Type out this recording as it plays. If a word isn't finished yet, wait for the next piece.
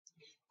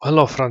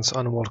Hello friends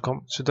and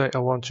welcome. Today I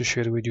want to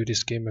share with you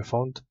this game I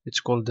found. It's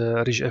called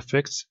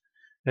RGE.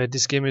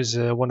 This game is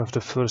one of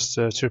the first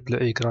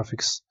AAA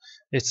graphics.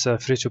 It's a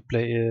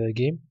free-to-play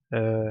game,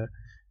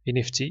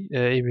 NFT,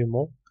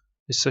 MMO.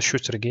 It's a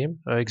shooter game.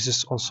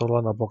 Exists on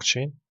Solana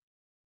blockchain.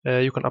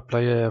 You can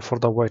apply for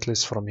the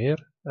whitelist from here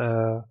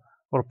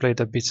or play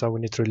the beta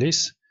when it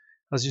release.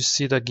 As you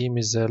see, the game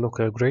is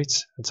look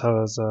great. It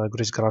has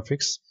great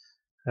graphics.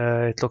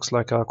 It looks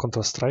like a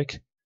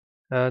Counter-Strike,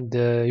 and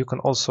you can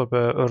also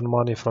earn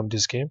money from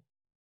this game.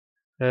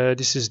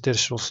 This is their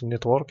social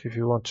network if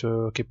you want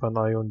to keep an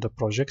eye on the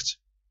project.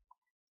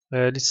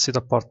 Let's see the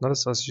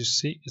partners. As you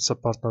see, it's a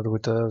partner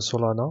with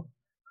Solana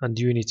and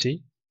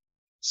Unity.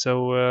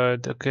 So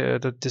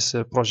this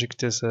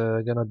project is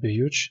gonna be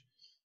huge.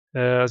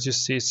 As you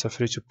see, it's a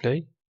free to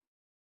play,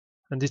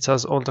 and it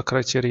has all the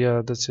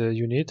criteria that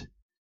you need.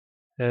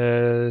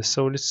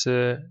 So let's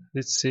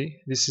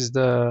see. This is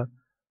the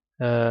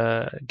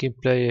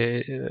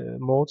gameplay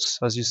modes.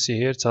 As you see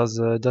here, it has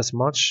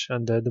deathmatch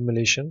and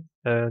domination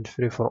and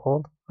free for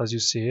all, as you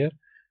see here.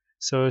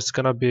 So it's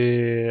gonna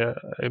be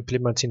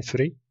implementing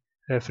free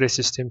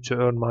system to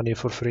earn money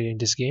for free in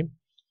this game.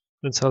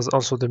 It has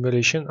also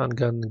demolition and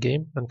gun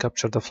game and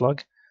capture the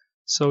flag.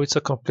 So it's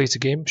a complete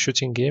game,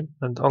 shooting game,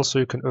 and also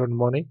you can earn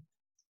money.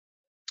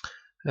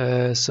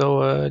 Let's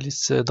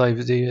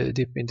dive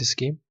deep in this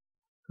game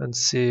and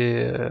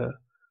see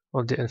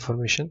all the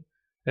information.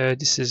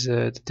 This is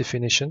the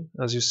definition.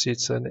 As you see,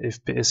 it's an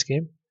FPS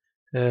game.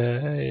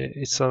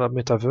 It's a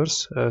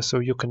metaverse, so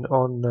you can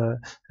own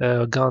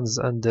guns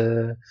and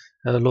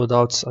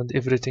loadouts and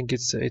everything.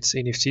 It's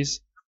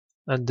NFTs,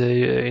 and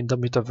in the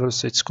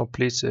metaverse, it's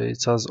complete.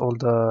 It has all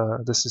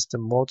the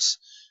system modes.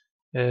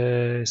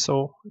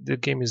 So the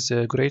game is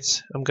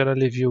great. I'm gonna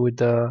leave you with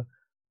the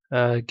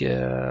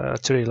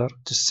trailer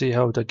to see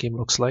how the game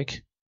looks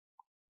like.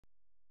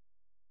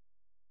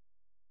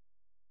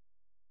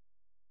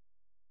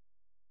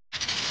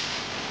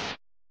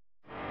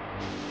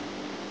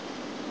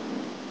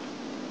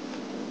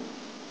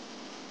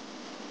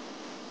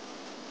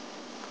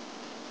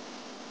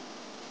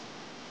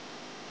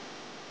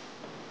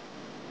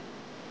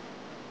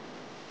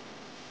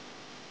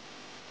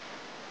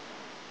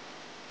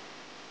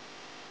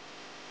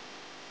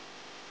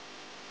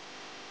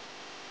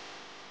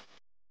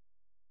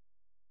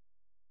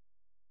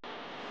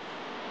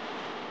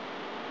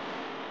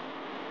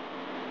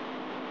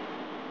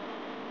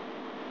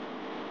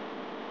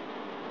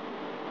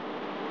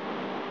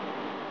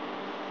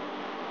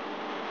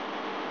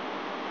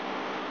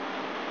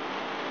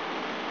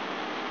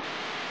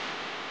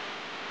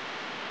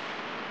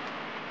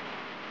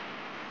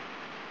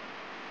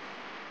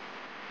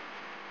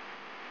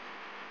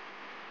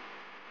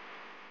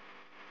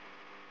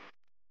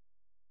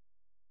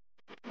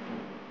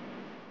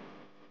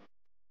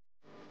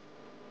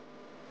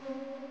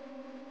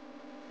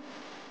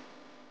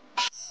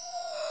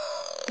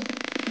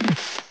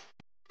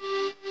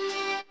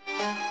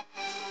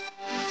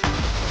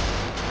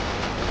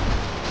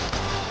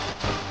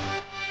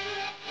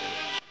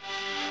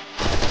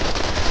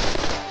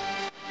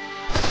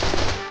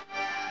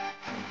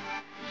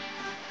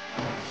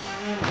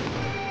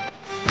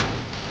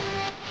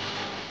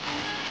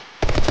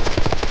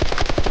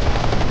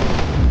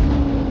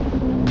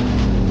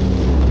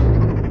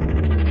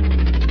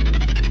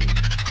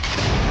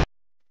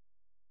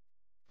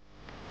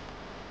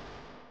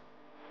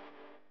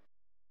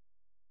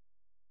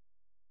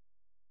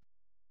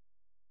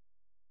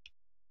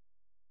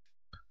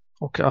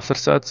 Okay, after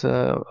that,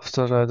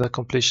 after the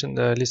completion,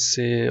 let's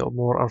see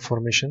more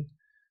information.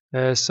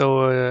 This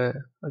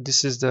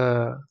is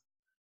the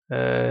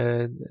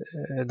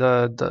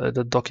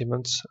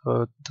document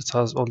that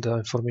has all the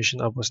information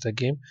about the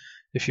game.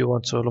 If you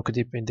want to look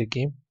deep in the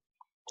game,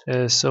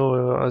 as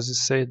I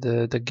said,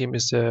 the game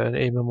is an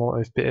MMO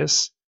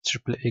FPS,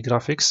 AAA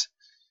graphics.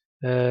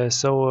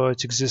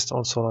 It exists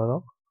on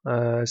Solana.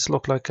 It's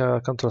look like a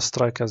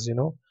Counter-Strike, as you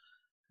know,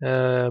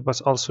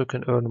 but also you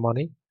can earn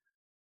money.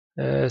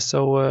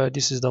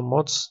 This is the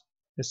mods.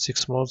 It's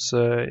 6 mods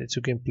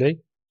to gameplay.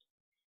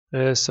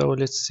 So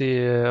let's see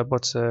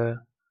about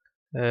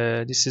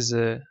this is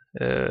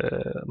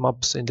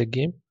maps in the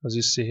game, as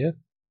you see here.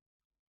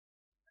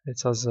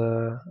 It has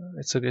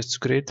it's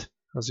great,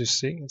 as you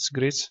see, it's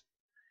great.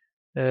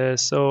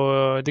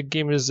 The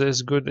game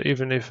is good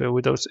even if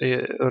without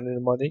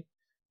earning money.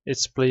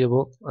 It's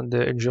playable and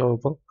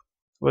enjoyable.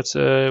 But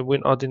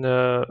when adding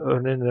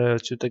earning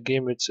to the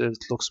game, it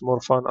looks more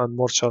fun and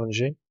more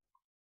challenging.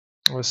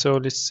 So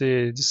let's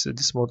see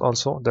this mode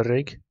also, the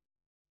rig.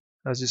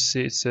 As you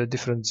see, it's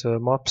different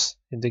maps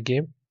in the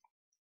game.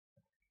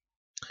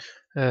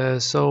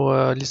 Let's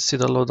see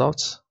the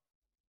loadout.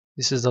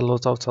 This is the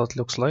loadout how it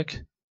looks like,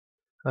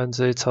 and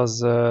it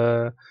has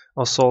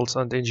assault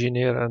and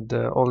engineer and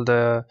all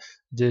the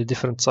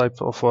different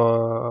type of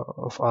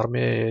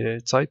army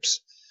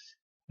types.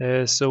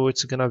 So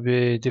it's gonna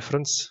be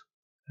different,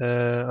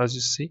 as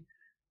you see.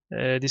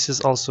 This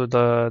is also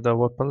the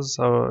weapons,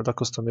 the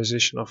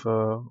customization of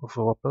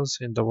weapons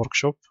in the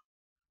workshop.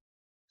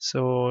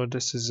 So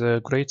this is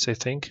great. I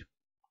think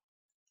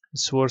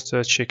it's worth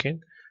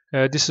checking.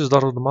 This is the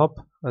roadmap.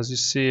 As you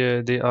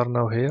see, they are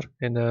now here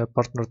in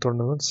partner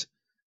tournaments.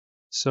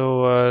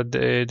 So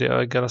they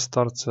are gonna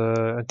start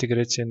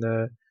integrating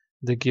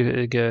the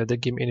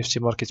game NFT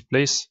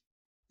marketplace.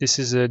 This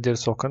is their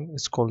token.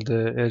 It's called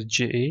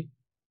RGE.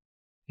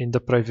 In the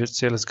private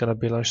sale is gonna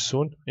be launched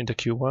soon in the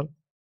Q1.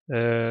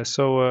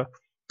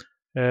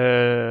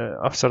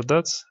 After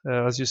that,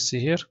 as you see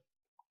here,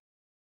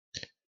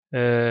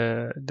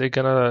 they're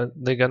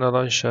gonna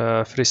launch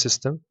a free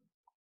system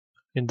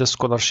in the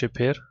scholarship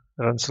here,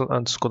 rental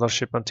and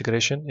scholarship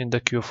integration in the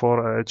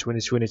Q4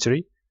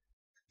 2023.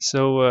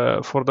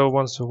 So for the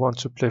ones who want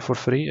to play for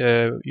free,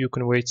 you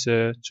can wait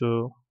to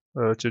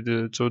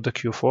the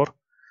Q4.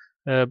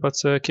 But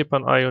keep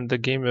an eye on the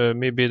game.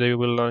 Maybe they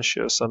will launch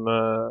some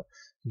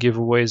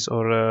giveaways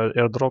or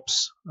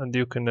airdrops, and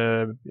you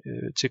can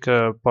take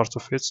a part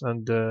of it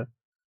and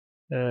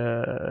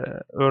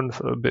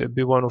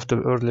be one of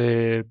the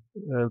early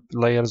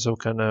players who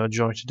can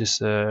join this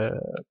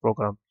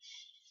program.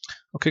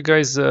 Okay,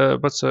 guys,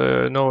 but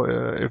no,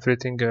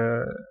 everything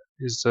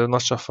is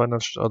not a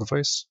financial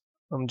advice.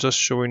 I'm just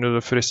showing you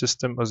the free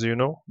system, as you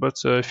know. But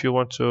if you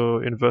want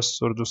to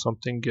invest or do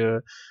something,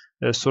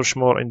 search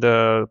more in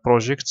the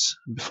projects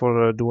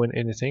before doing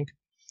anything.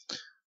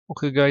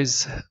 Okay,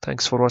 guys,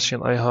 thanks for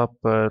watching. I hope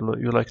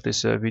you like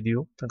this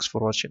video. Thanks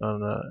for watching,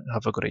 and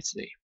have a great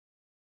day.